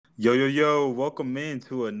Yo, yo, yo, welcome in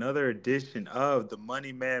to another edition of the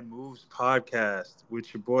Money Man Moves podcast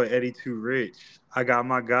with your boy Eddie Too Rich. I got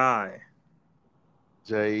my guy.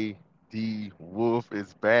 JD Wolf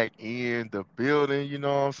is back in the building. You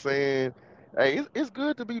know what I'm saying? Hey, it's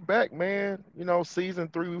good to be back, man. Season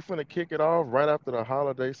three, we finna kick it off right after the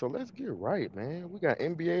holiday. So let's get right, man. We got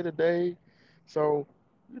NBA today. So,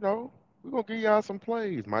 you know, we're gonna give y'all some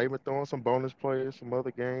plays. Might even throw in some bonus plays from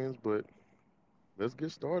other games, but let's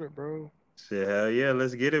get started, bro. Shit, hell yeah,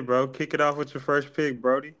 let's get it, bro. Kick it off with your first pick,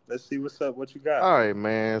 Brody. Let's see what's up, what you got. All right,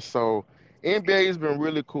 man. So NBA has been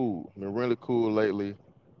really cool. Been really cool lately.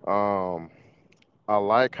 Um, I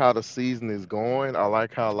like how the season is going. I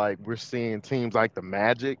like how we're seeing teams like the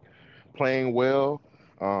Magic playing well.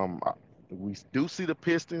 We do see the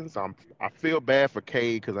Pistons. I feel bad for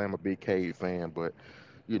Cade because I'm a big Cade fan, but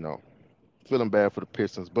you know, feeling bad for the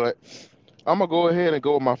Pistons. But I'm gonna go ahead and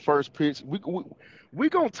go with my first pitch. We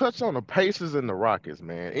gonna touch on the Pacers and the Rockets,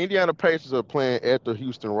 man. Indiana Pacers are playing at the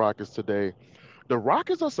Houston Rockets today. The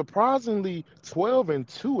Rockets are surprisingly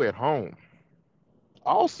 12-2 at home.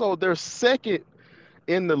 Also, they're second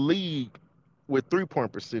in the league with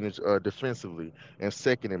 3-point percentage defensively and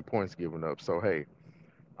second in points given up. So hey,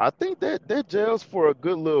 I think that gels for a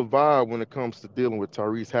good little vibe when it comes to dealing with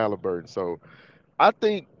Tyrese Haliburton. So I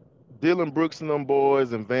think Dylan Brooks and them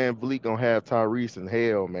boys and Van Vliet gonna have Tyrese in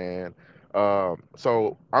hell, man.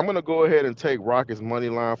 So I'm gonna go ahead and take Rockets money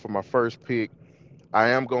line for my first pick. I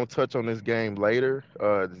am going to touch on this game later.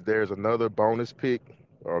 There's another bonus pick,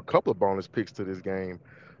 or a couple of bonus picks to this game,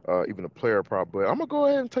 even a player prop. But I'm gonna go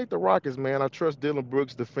ahead and take the Rockets, man. I trust Dylan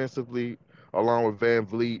Brooks defensively, along with Van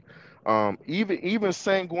Vliet. Even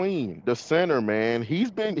Sanguine, the center, man, he's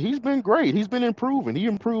been great. He's been improving. He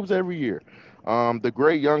improves every year. The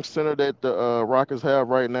great young center that the Rockets have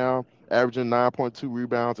right now, averaging 9.2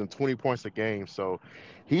 rebounds and 20 points a game. So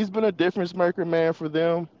he's been a difference maker, man, for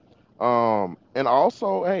them. And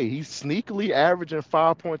also, hey, he's sneakily averaging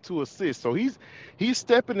 5.2 assists. So he's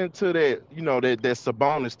stepping into that, that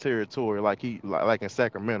Sabonis territory, like in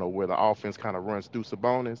Sacramento, where the offense kind of runs through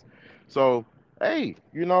Sabonis. So, hey,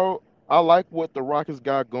 I like what the Rockets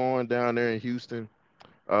got going down there in Houston.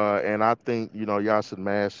 And I think, y'all should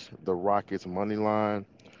mash the Rockets money line.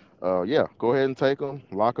 Yeah, go ahead and take them,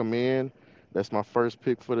 lock them in. That's my first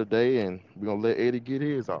pick for the day, and we're gonna let Eddie get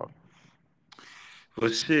his off.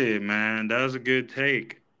 Well, shit, man, that was a good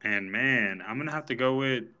take. And man, I'm gonna have to go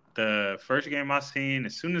with the first game I seen.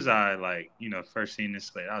 As soon as I first seen this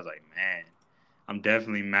slate, I was like, man, I'm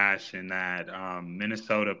definitely mashing that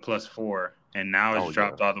Minnesota +4, and now it's Oh yeah.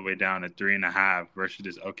 dropped all the way down to 3.5 versus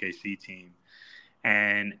this OKC team.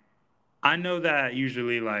 And I know that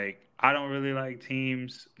usually, I don't really like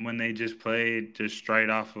teams when they just play just straight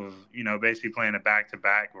off of, basically playing a back to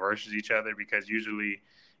back versus each other because usually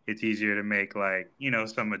it's easier to make,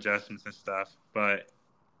 some adjustments and stuff. But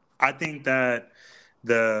I think that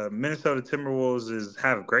the Minnesota Timberwolves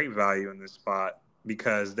have great value in this spot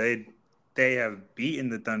because they have beaten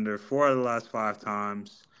the Thunder 4 of the last 5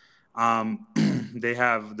 times. They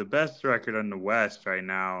have the best record in the West right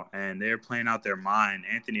now, and they're playing out their mind.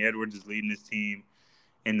 Anthony Edwards is leading his team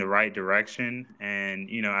in the right direction, and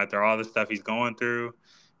after all the stuff he's going through,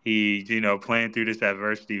 he's playing through this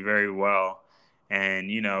adversity very well.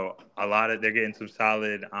 And a lot of they're getting some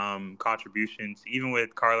solid contributions, even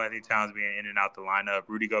with Karl Anthony Towns being in and out the lineup.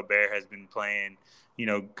 Rudy Gobert has been playing,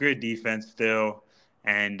 good defense still,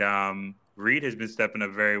 and Reed has been stepping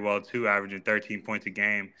up very well too, averaging 13 points a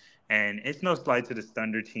game. And it's no slight to the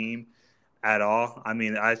Thunder team at all. I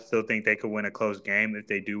mean, I still think they could win a close game if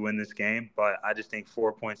they do win this game, but I just think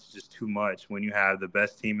 4 points is just too much when you have the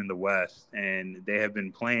best team in the West and they have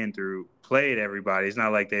been played everybody. It's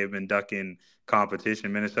not like they've been ducking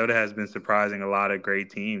competition. Minnesota has been surprising a lot of great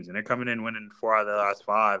teams, and they're coming in winning 4 out of the last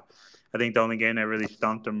 5. I think the only game that really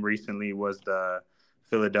stumped them recently was the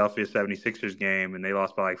Philadelphia 76ers game, and they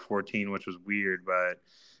lost by like 14, which was weird, but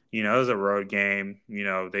it was a road game.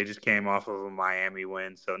 They just came off of a Miami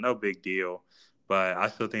win, so no big deal. But I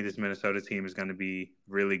still think this Minnesota team is going to be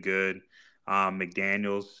really good.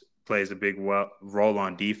 McDaniels plays a big role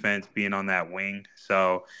on defense, being on that wing.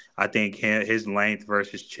 So I think his length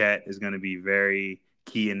versus Chet is going to be very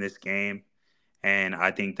key in this game. And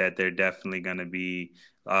I think that they're definitely going to be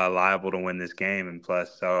liable to win this game. And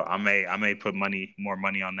plus, so I may put more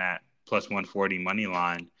money on that +140 money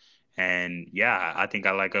line. And yeah, I think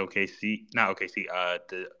I like OKC, not OKC,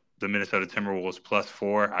 the Minnesota Timberwolves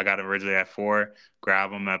 +4. I got them originally at 4. Grab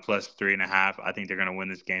them at +3.5. I think they're going to win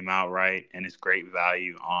this game outright, and it's great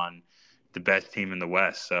value on the best team in the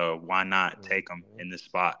West. So why not take them Mhm. in this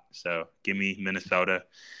spot? So give me Minnesota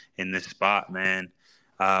in this spot, man.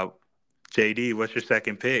 Uh, JD, what's your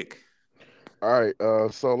second pick? All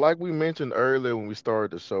right. So like we mentioned earlier when we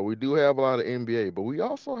started the show, we do have a lot of NBA, but we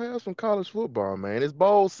also have some college football, man. It's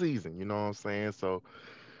bowl season, you know what I'm saying? So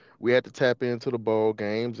we had to tap into the bowl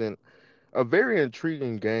games and a very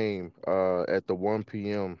intriguing game at the 1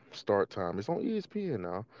 p.m. start time. It's on ESPN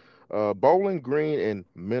now. Bowling Green in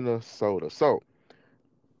Minnesota. So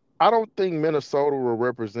I don't think Minnesota will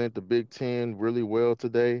represent the Big Ten really well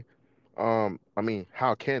today. I mean,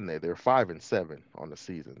 how can they? They're 5-7 on the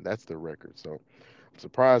season. That's their record. So I'm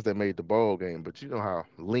surprised they made the bowl game, but you know how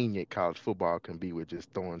lenient college football can be with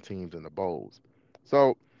just throwing teams in the bowls.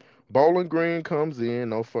 So Bowling Green comes in,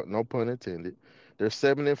 no pun intended. They're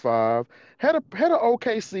 7-5. Had an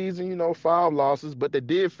okay season, 5 losses, but they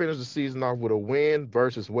did finish the season off with a win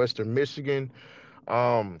versus Western Michigan.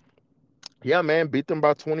 Um, yeah, man, beat them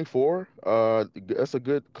by 24. That's a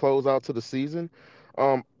good closeout to the season.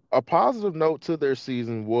 Um, a positive note to their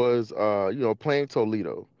season was, playing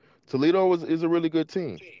Toledo. Toledo is a really good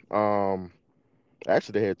team. Um,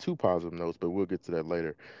 Actually, they had two positive notes, but we'll get to that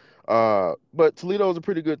later. But Toledo is a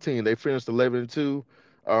pretty good team. They finished 11-2.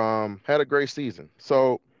 Had a great season.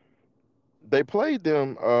 So they played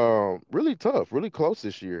them really tough, really close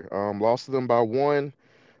this year. Lost to them by one.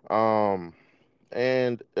 Um,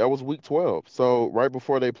 and that was week 12. So right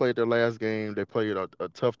before they played their last game, they played a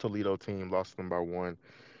tough Toledo team, lost them by one.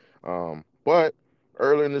 But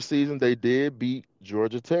early in the season, they did beat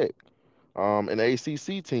Georgia Tech, an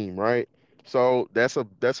ACC team, right? So that's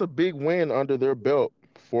a big win under their belt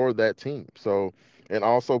for that team. So and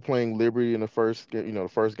also playing Liberty in the the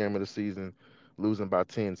first game of the season, losing by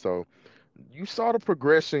 10. So you saw the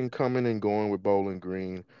progression coming and going with Bowling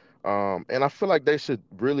Green. And I feel like they should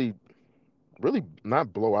really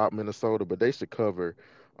not blow out Minnesota, but they should cover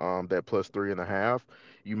that plus 3.5.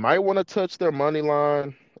 You might want to touch their money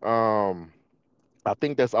line. Um, I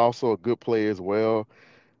think that's also a good play as well.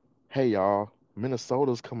 Hey y'all,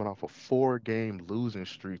 Minnesota's coming off a 4-game losing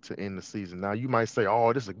streak to end the season. Now you might say,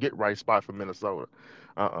 "Oh, this is a get right spot for Minnesota."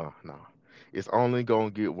 No, it's only gonna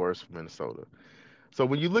get worse for Minnesota. So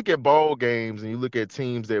when you look at bowl games and you look at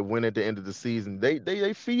teams that win at the end of the season,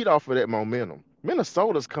 they feed off of that momentum.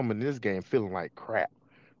 Minnesota's coming in this game feeling like crap.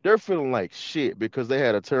 They're feeling like shit because they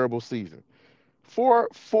had a terrible season.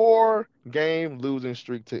 Four game losing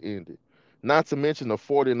streak to end it. Not to mention a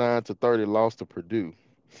 49-30 loss to Purdue.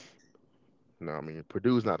 No, I mean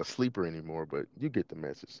Purdue's not a sleeper anymore, but you get the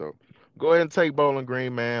message. So go ahead and take Bowling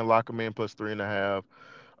Green, man. Lock them in plus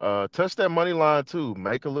 3.5. Touch that money line too.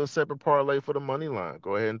 Make a little separate parlay for the money line.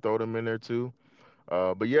 Go ahead and throw them in there too.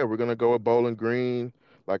 But yeah, we're gonna go with Bowling Green.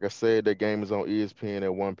 Like I said, that game is on ESPN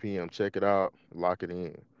at 1 p.m. Check it out. Lock it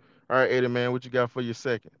in. All right, Eddie, man, what you got for your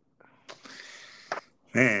second?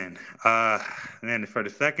 Man, uh, man, for the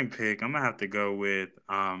second pick, I'm gonna have to go with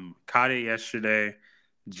caught it yesterday,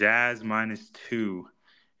 Jazz -2,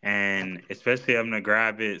 and especially I'm gonna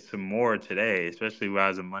grab it some more today, especially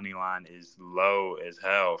while the money line is low as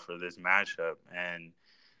hell for this matchup, and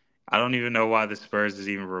I don't even know why the Spurs is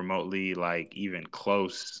even remotely like even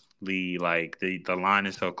closely like the line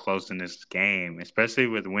is so close in this game, especially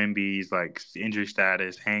with Wimby's like injury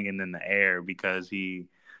status hanging in the air because he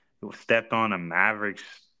stepped on a Mavericks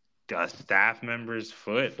staff member's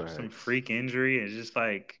foot, some Facts. freak injury. It's just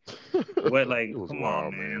like what, It like, was come on,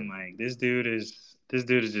 wild, man. man. Like this dude is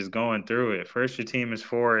just going through it. First your team is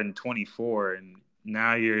 4-24, and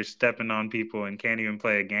now you're stepping on people and can't even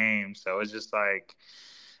play a game. So it's just like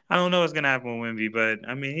I don't know what's gonna happen with Wimby, but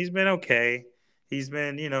I mean he's been okay. He's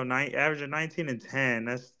been, averaging 19 and 10.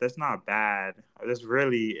 That's not bad. That's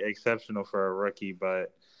really exceptional for a rookie.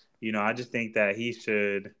 But I just think that he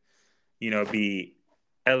should be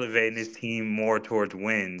elevating his team more towards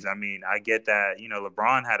wins. I mean, I get that,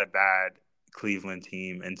 LeBron had a bad Cleveland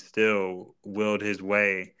team and still willed his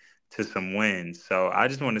way to some wins. So I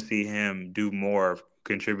just want to see him do more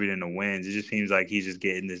contributing to wins. It just seems like he's just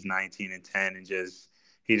getting this 19 and 10 and just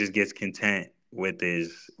he just gets content with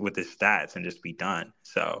his stats and just be done.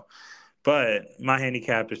 So, but my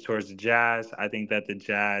handicap is towards the Jazz. I think that the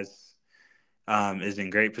Jazz is in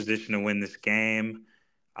great position to win this game.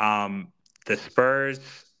 Um, the Spurs,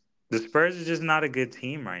 the Spurs is just not a good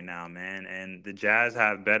team right now, man. And the Jazz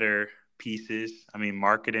have better pieces. I mean,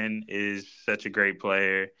 Marketing is such a great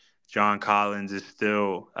player. John Collins is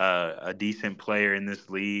still a decent player in this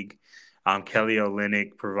league. Kelly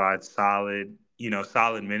Olynyk provides solid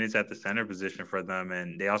minutes at the center position for them,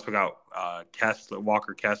 and they also got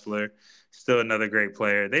Walker Kessler, still another great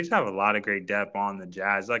player. They just have a lot of great depth on the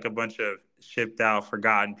Jazz, like a bunch of shipped out,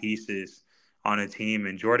 forgotten pieces on a team.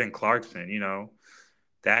 And Jordan Clarkson,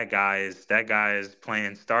 that guy is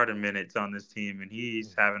playing starter minutes on this team, and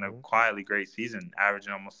he's having a Hmm. quietly great season,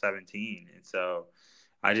 averaging almost 17. And so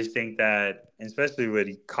I just think that, especially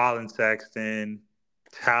with Colin Sexton,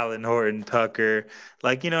 Talon Horton Tucker,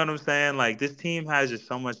 like, you know what I'm saying? Like, this team has just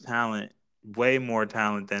so much talent, way more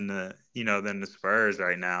talent than the Spurs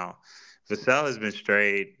right now. Vassell has been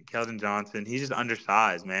straight. Keldon Johnson, he's just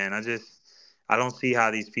undersized, man. I don't see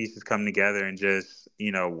how these pieces come together and just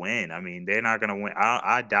win. I mean, they're not gonna win.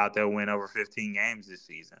 I doubt they'll win over 15 games this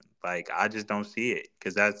season. Like, I just don't see it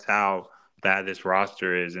because that's how bad this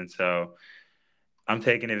roster is, and so. I'm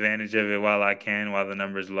taking advantage of it while I can, while the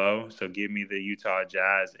number's low. So give me the Utah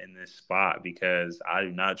Jazz in this spot because I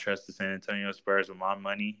do not trust the San Antonio Spurs with my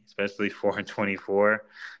money, especially 4-24.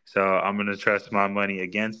 So I'm gonna trust my money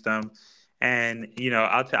against them. And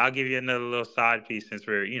I'll give you another little side piece since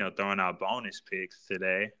we're throwing out bonus picks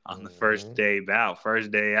today on the first Hmm. day out,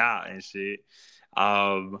 first day out and shit.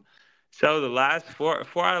 Um, so the last four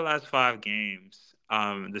out of the last five games,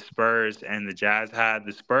 the Spurs and the Jazz had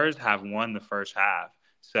the Spurs have won the first half.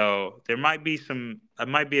 So there might be it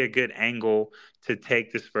might be a good angle to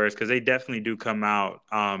take the Spurs because they definitely do come out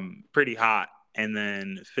pretty hot and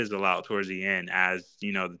then fizzle out towards the end as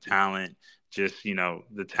the talent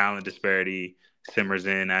disparity simmers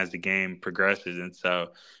in as the game progresses. And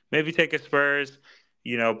so maybe take a Spurs,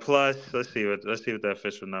 plus let's see what the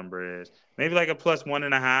official number is. Maybe like a plus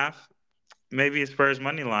 1.5. Maybe it's Spurs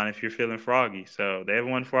money line if you're feeling froggy. So they have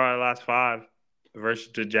won 4 out of the last five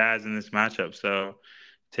versus the Jazz in this matchup. So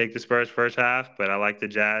take the Spurs first half, but I like the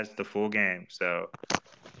Jazz the full game. So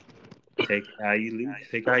take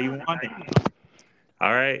it how you want it.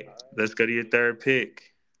 All right, let's go to your third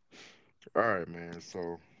pick. All right, man.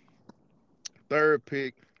 So third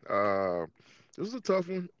pick. Uh, this was a tough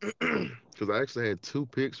one because I actually had two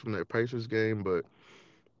picks from that Pacers game, but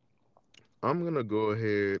I'm gonna go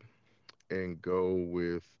ahead and go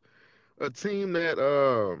with a team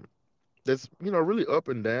that's really up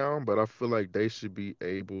and down, but I feel like they should be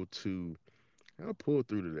able to pull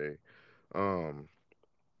through today. Um,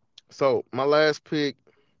 so my last pick,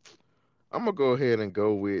 I'm gonna go ahead and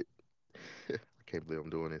go with. I can't believe I'm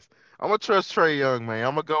doing this. I'm gonna trust Trey Young, man.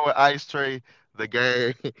 I'm gonna go with Ice Trey, the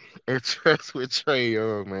game, and trust with Trey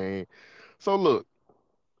Young, man. So look,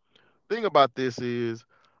 thing about this is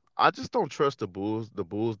I just don't trust the Bulls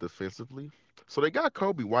defensively. So they got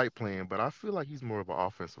Kobe White playing, but I feel like he's more of an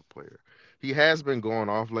offensive player. He has been going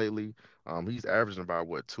off lately. He's averaging about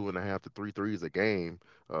what 2.5 to 3 threes a game.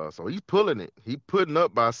 So he's pulling it. He putting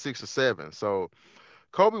up by 6 or 7. So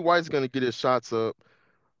Kobe White's gonna get his shots up.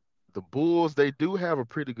 The Bulls, they do have a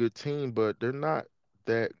pretty good team, but they're not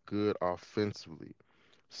that good offensively.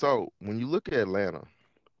 So when you look at Atlanta,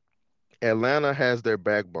 Atlanta has their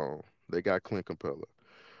backbone. They got Clint Capella.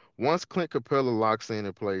 Once Clint Capella locks in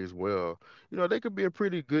and plays well, they could be a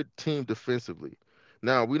pretty good team defensively.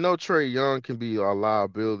 Now we know Trey Young can be a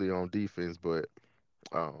liability on defense, but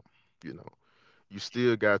um, you know, you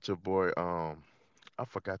still got your boy. I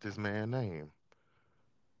forgot this man's name.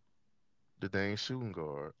 The dang shooting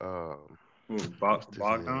guard. Ooh, What's this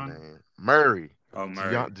man's Bogdan? name? Murray. Oh,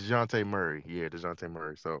 Murray. Dejounte Murray. Yeah, Dejounte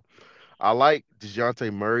Murray. So I like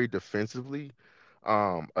Dejounte Murray defensively.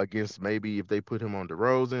 Against maybe if they put him on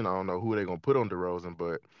DeRozan, I don't know who they're gonna put on DeRozan,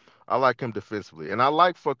 but I like him defensively, and I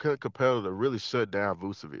like for Capella to really shut down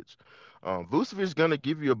Vucevic. Vucevic is gonna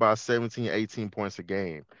give you about 17, 18 points a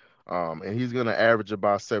game, and he's gonna average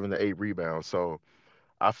about 7 to 8 rebounds. So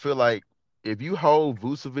I feel like if you hold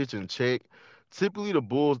Vucevic in check, typically the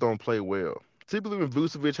Bulls don't play well. Typically when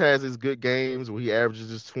Vucevic has his good games where he averages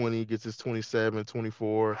his 20, gets his 27,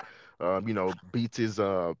 24, beats his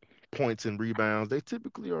points and rebounds, they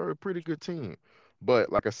typically are a pretty good team.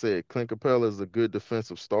 But like I said, Clint Capella is a good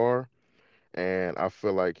defensive star, and I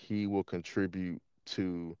feel like he will contribute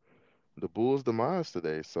to the Bulls' demise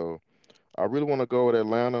today. So I really want to go with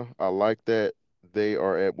Atlanta. I like that they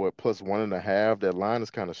are at what plus 1.5. That line is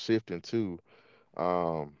kind of shifting too.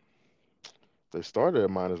 Um, they started at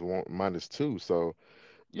 -1, -2. So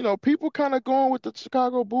people kind of going with the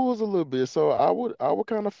Chicago Bulls a little bit. So I would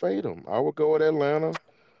kind of fade them. I would go with Atlanta.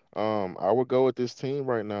 I would go with this team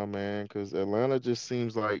right now, man, because Atlanta just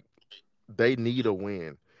seems like they need a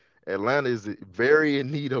win. Atlanta is very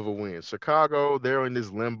in need of a win. Chicago, they're in this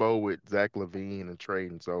limbo with Zach LaVine and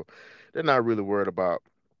trading, so they're not really worried about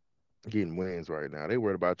getting wins right now. They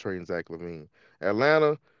worried about trading Zach LaVine.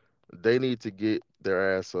 Atlanta, they need to get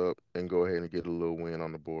their ass up and go ahead and get a little win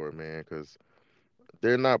on the board, man, because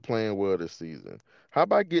they're not playing well this season. How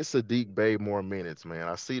about get Sadiq Bey more minutes, man?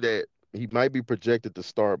 I see that he might be projected to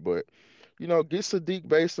start, but get Sadiq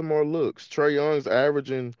Bey some more looks. Trey Young's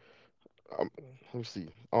averaging Let me see.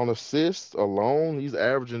 On assists alone, he's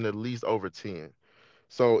averaging at least over 10.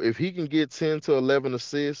 So if he can get 10 to 11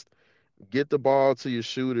 assists, get the ball to your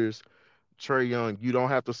shooters, Trey Young, you don't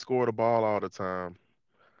have to score the ball all the time.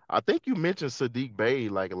 I think you mentioned Sadiq Bey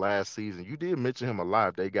like last season. You did mention him a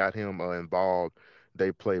lot. They got him involved.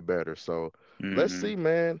 They play better. So let's Hmm. see,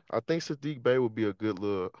 man. I think Sadiq Bey would be a good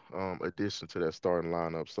little addition to that starting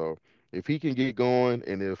lineup. So if he can get going,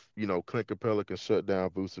 and if Clint Capella can shut down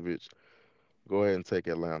Vucevic, go ahead and take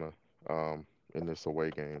Atlanta in this away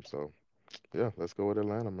game. So yeah, let's go with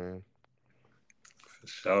Atlanta, man.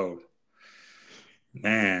 So,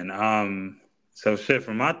 man, so shit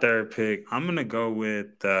for my third pick, I'm gonna go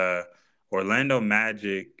with Orlando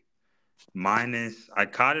Magic minus. I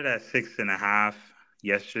caught it at 6.5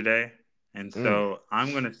 yesterday, and Mm, so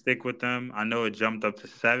I'm gonna stick with them. I know it jumped up to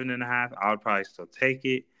 7.5. I would probably still take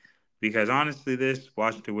it because honestly, this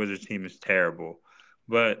Washington Wizards team is terrible.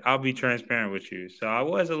 But I'll be transparent with you. So I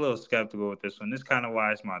was a little skeptical with this one. This kind of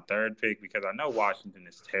why it's my third pick because I know Washington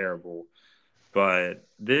is terrible. But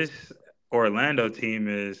this Orlando team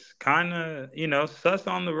is kind of, sus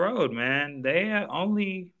on the road, man. They had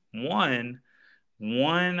only won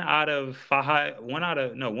one out of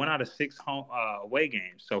six home away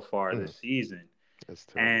games so far mm, this season. that's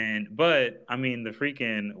terrible. But I mean, the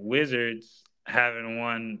freaking Wizards haven't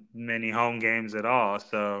won many home games at all.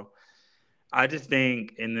 So I just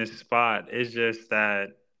think in this spot, it's just that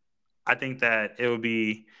I think that it'll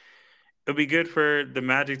be good for the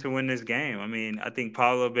Magic to win this game. I mean, I think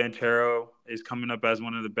Paolo Banchero is coming up as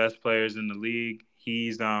one of the best players in the league.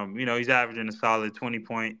 He's averaging a solid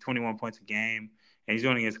 21 points a game, and he's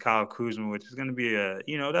going against Kyle Kuzma, which is going to be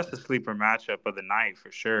that's a sleeper matchup of the night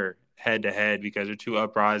for sure, head to head, because they're two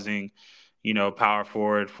uprising, power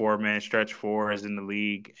forward, 4-man stretch fours in the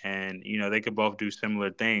league, and they could both do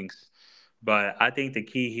similar things. But I think the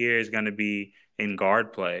key here is going to be in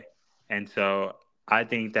guard play. And so I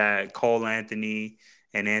think that Cole Anthony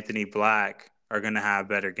and Anthony Black are going to have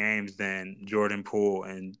better games than Jordan Poole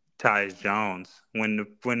and Tyus Jones. When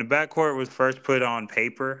the backcourt was first put on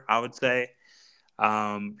paper, I would say,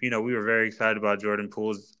 we were very excited about Jordan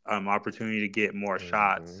Poole's opportunity to get more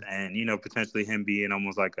shots Hmm. and, potentially him being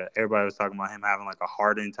almost like everybody was talking about him having like a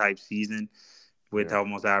Harden type season with Yeah.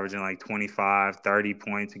 almost averaging like 25, 30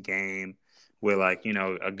 points a game with like,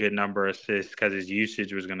 a good number of assists because his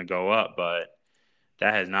usage was going to go up. But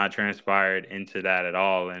that has not transpired into that at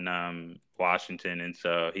all in Washington. And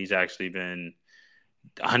so he's actually been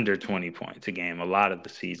under 20 points a game a lot of the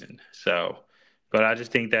season. So, but I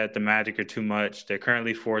just think that the Magic are too much. They're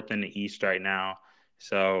currently fourth in the East right now.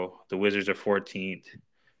 So the Wizards are 14th.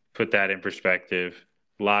 Put that in perspective.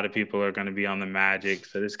 A lot of people are going to be on the Magic.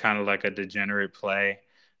 So this is kind of like a degenerate play.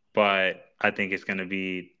 But I think it's going to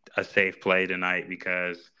be a safe play tonight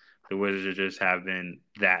because the Wizards just have been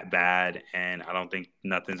that bad. And I don't think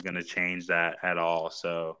nothing's going to change that at all.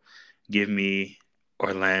 So give me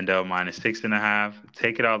Orlando minus 6.5.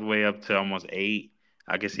 Take it all the way up to almost 8.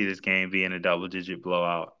 I can see this game being a double digit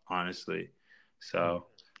blowout, honestly. Mm. So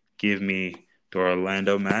give me the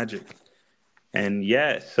Orlando Magic. And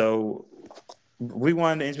yeah, so we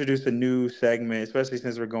wanted to introduce a new segment, especially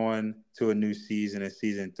since we're going to a new season, it's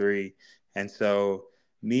season 3. And so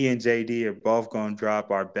me and JD are both going to drop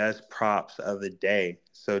our best props of the day.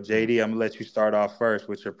 So Mm. JD, I'm going to let you start off first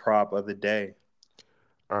with your prop of the day.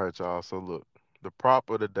 All right, y'all. So look, the prop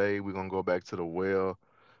of the day, we're gonna go back to the well.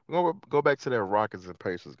 We're gonna go back to that Rockets and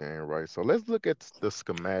Pacers game, right? So let's look at the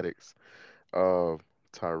schematics of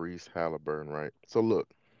Tyrese Haliburton, right? So look,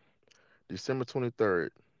 December 23rd,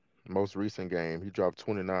 most recent game, he dropped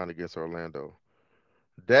 29 against Orlando.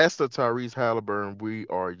 That's the Tyrese Haliburton we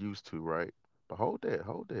are used to, right? But hold that,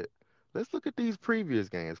 hold that. Let's look at these previous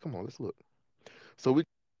games. Come on, let's look. So we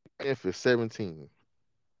Memphis 17.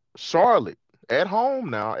 Charlotte at home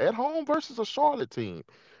now, at home versus a Charlotte team.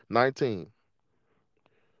 19.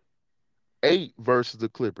 8 versus the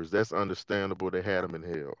Clippers. That's understandable. They had them in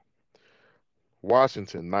hell.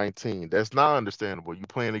 Washington 19. That's not understandable. You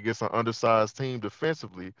playing against an undersized team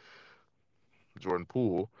defensively, Jordan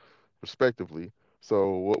Poole, respectively.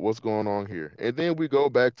 So what's going on here? And then we go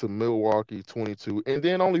back to Milwaukee 22, and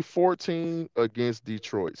then only 14 against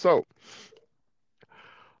Detroit. So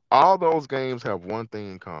all those games have one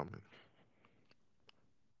thing in common: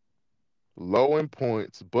 low in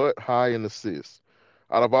points, but high in assists.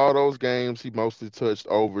 Out of all those games, he mostly touched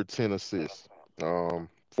over 10 assists.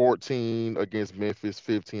 14 against Memphis,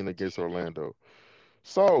 15 against Orlando.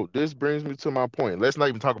 So this brings me to my point. Let's not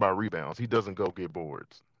even talk about rebounds. He doesn't go get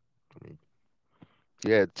boards. I mean,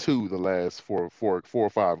 he had two the last four or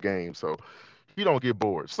five games, so he don't get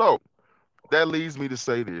bored. So that leads me to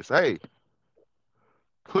say this: hey,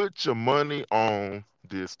 Put your money on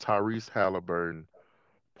this Tyrese Haliburton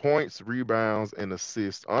points, rebounds, and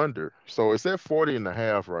assists under. So it's at 40 and a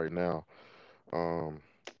half right now. Um,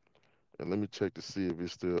 and let me check to see if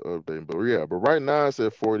it's still updating. But yeah, but right now it's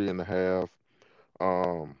at 40 and a half.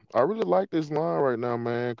 I really like this line right now,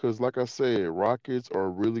 man, because like I said, Rockets are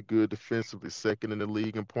really good defensively, second in the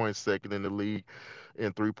league in points, second in the league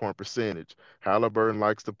in 3-point percentage. Halliburton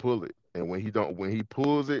likes to pull it, and when he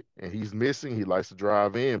pulls it and he's missing, he likes to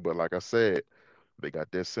drive in. But like I said, they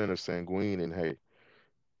got that center Sanguine, and hey,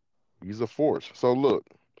 he's a force. So look,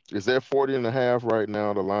 it's at 40 and a half right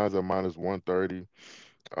now. The line's at minus 130.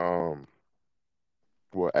 Um,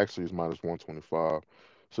 well, actually, it's minus 125.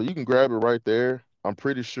 So you can grab it right there. I'm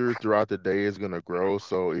pretty sure throughout the day it's gonna grow.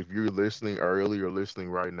 So if you're listening early or listening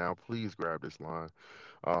right now, please grab this line.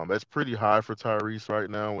 That's pretty high for Tyrese right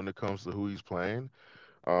now when it comes to who he's playing.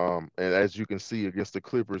 And as you can see against the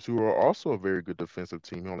Clippers, who are also a very good defensive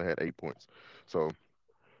team, he only had 8 points. So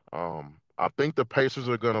I think the Pacers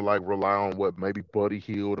are gonna like rely on what maybe Buddy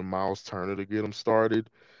Hield and Miles Turner to get them started.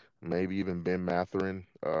 Maybe even Ben Matherin.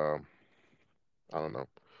 I don't know.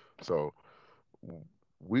 So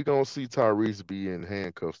we gonna see Tyrese be in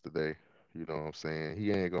handcuffs today. You know what I'm saying?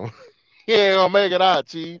 He ain't gonna he ain't gonna make it out,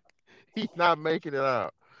 Chief. He's not making it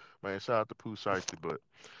out. Man, shout out to Pooh Shiesty, but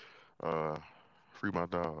uh free my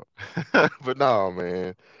dog. But no,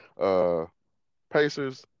 man. Uh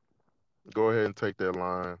Pacers, go ahead and take that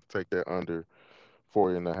line, take that under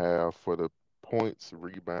 40 and a half for the points,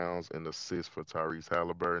 rebounds, and assists for Tyrese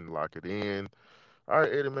Halliburton. Lock it in. All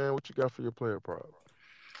right, Eddie, man, what you got for your player prop?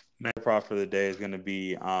 My prop for the day is going to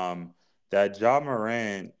be that Ja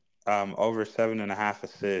Morant over 7.5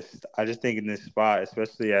 assists. I just think in this spot,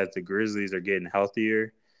 especially as the Grizzlies are getting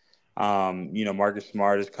healthier, Marcus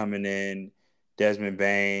Smart is coming in, Desmond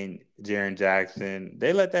Bain, Jaren Jackson.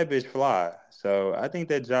 They let that bitch fly. So I think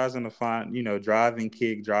that Ja's gonna find, drive and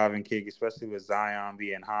kick, especially with Zion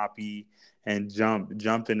being hoppy and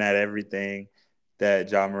jumping at everything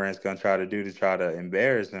that Ja Morant's gonna try to do to try to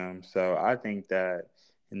embarrass him. So I think that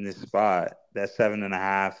in this spot, that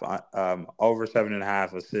 7.5, over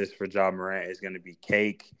 7.5 assists for Ja Morant is gonna be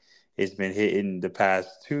cake. It's been hitting the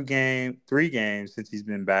past 3 games since he's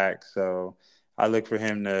been back. So I look for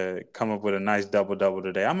him to come up with a nice double double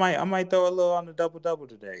today. I might throw a little on the double double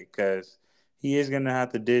today because he is gonna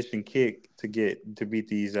have to dish and kick to beat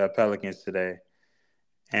these Pelicans today.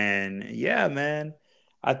 And yeah, man,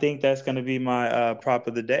 I think that's gonna be my prop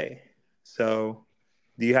of the day. So,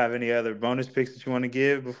 do you have any other bonus picks that you want to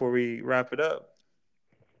give before we wrap it up?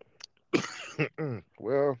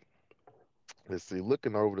 Well, let's see.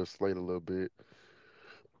 Looking over the slate a little bit.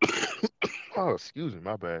 Oh, excuse me,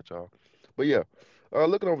 my bad, y'all. But yeah,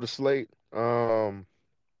 looking over the slate,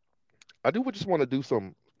 I do just want to do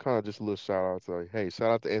some kind of just a little shout out to like, hey,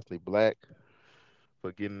 shout out to Anthony Black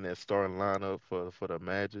for getting that starting lineup for the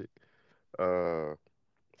Magic. Uh,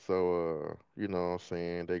 you know what I'm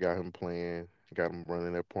saying, they got him playing, got him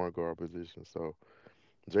running that point guard position. So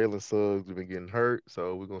Jalen Suggs has been getting hurt,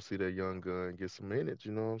 so we're gonna see that young gun get some minutes.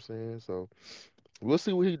 You know what I'm saying? So we'll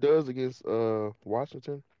see what he does against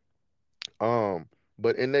Washington. Um,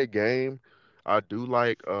 but in that game, I do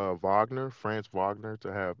like Franz Wagner,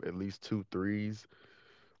 to have at least two threes.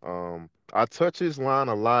 I touch his line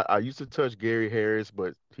a lot. I used to touch Gary Harris,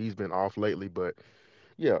 but he's been off lately. But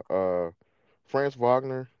yeah, Franz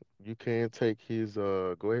Wagner, you can take his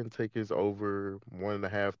go ahead and take his over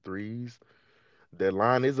 1.5 threes. That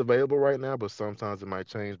line is available right now, but sometimes it might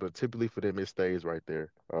change. But typically for them, it stays right there.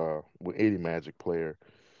 With any Magic player.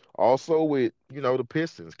 Also with the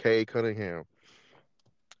Pistons, Cade Cunningham.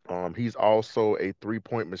 He's also a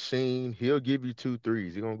 3-point machine. He'll give you two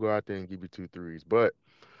threes. He's gonna go out there and give you two threes. But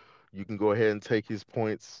you can go ahead and take his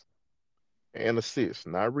points and assists,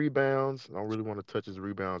 not rebounds. I don't really want to touch his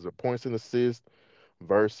rebounds. The points and assists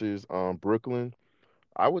versus Brooklyn,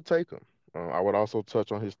 I would take him. I would also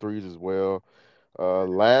touch on his threes as well.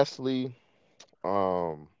 Lastly,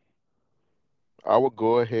 um, I would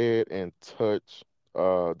go ahead and touch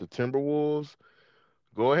the Timberwolves.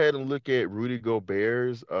 Go ahead and look at Rudy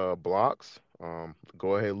Gobert's blocks.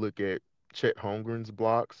 Go ahead and look at Chet Holmgren's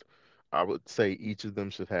blocks. I would say each of them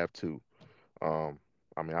should have two. Um,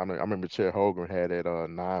 I remember Chet Holmgren had that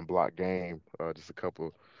 9 block game just a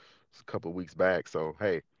couple of weeks back. So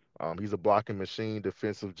hey, he's a blocking machine,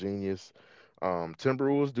 defensive genius.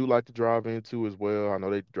 Timberwolves do like to drive into as well. I know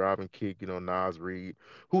they drive and kick. Nas Reed,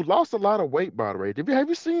 who lost a lot of weight, by the way. Have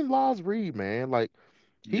you seen Nas Reed, man? Like,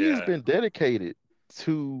 he has Yeah, been dedicated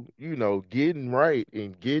to getting right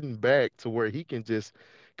and getting back to where he can just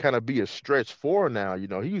kind of be a stretch four now.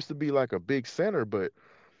 He used to be like a big center, but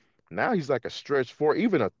Now he's like a stretch four,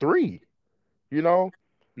 even a three. You know,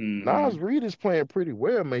 Nas Hmm. Reed is playing pretty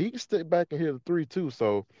well, man. He can step back and hit a three too.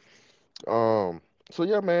 Um, so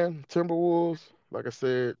yeah, man. Timberwolves, like I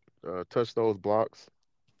said, touch those blocks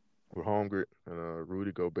with Holmgren and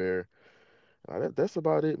Rudy Gobert. That's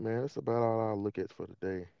about it, man. That's about all I'll look at for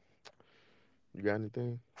today. You got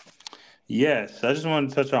anything? Yes, I just want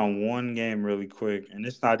to touch on one game really quick, and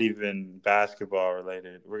it's not even basketball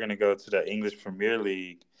related. We're gonna go to the English Premier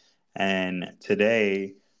League, and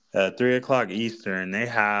today, 3 o'clock Eastern, they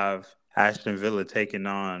have Aston Villa taking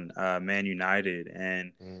on Man United,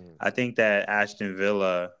 and Mm, I think that Aston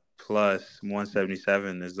Villa plus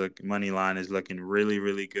 177 is look money line is looking really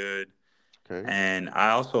really good. okay. And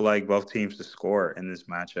I also like both teams to score in this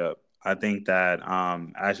matchup. I think that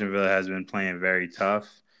Aston Villa has been playing very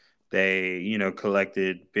tough. They,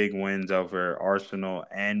 collected big wins over Arsenal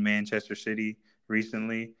and Manchester City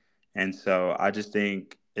recently. And so I just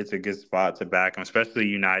think it's a good spot to back them, especially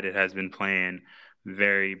United has been playing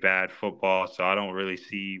very bad football. So I don't really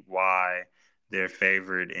see why they're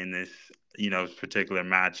favored in this, particular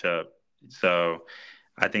matchup. So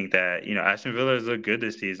I think that, Aston Villa has looked good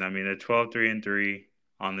this season. I mean, they're 12-3-3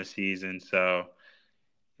 on the season. So,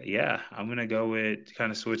 yeah, I'm going to go with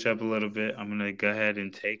kind of switch up a little bit. I'm going to go ahead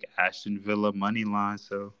and take Aston Villa money line.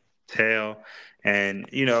 So, tail. And,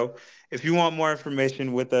 if you want more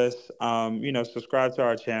information with us, subscribe to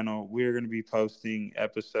our channel. We're going to be posting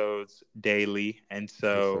episodes daily. And Yes,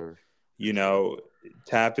 so, sir. you Yes, sir. know,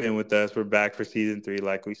 tap in with us. We're back for season 3,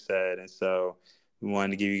 like we said. And so, we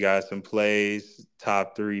wanted to give you guys some plays,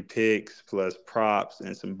 top 3 picks, plus props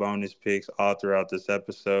and some bonus picks all throughout this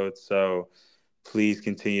episode. So please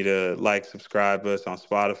continue to like, subscribe us on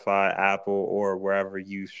Spotify, Apple, or wherever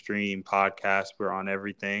you stream podcasts. We're on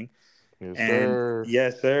everything. Yes, And sir.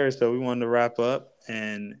 yes, sir. So we wanted to wrap up.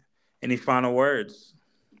 And any final words?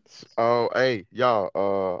 Oh, hey, y'all.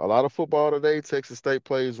 A lot of football today. Texas State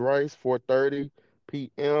plays Rice, 4:30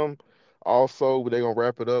 p.m. Also, they're gonna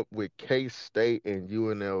wrap it up with K State and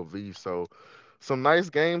UNLV. So, some nice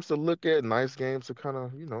games to look at, nice games to kind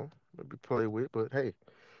of, maybe play with. But hey,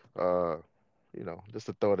 uh, just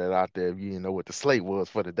to throw that out there, if you didn't know what the slate was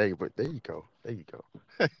for the day. But there you go. There you go.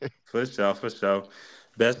 For sure, for sure.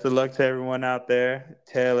 Best of luck to everyone out there.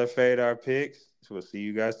 Taylor fade our picks. We'll see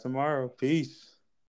you guys tomorrow. Peace.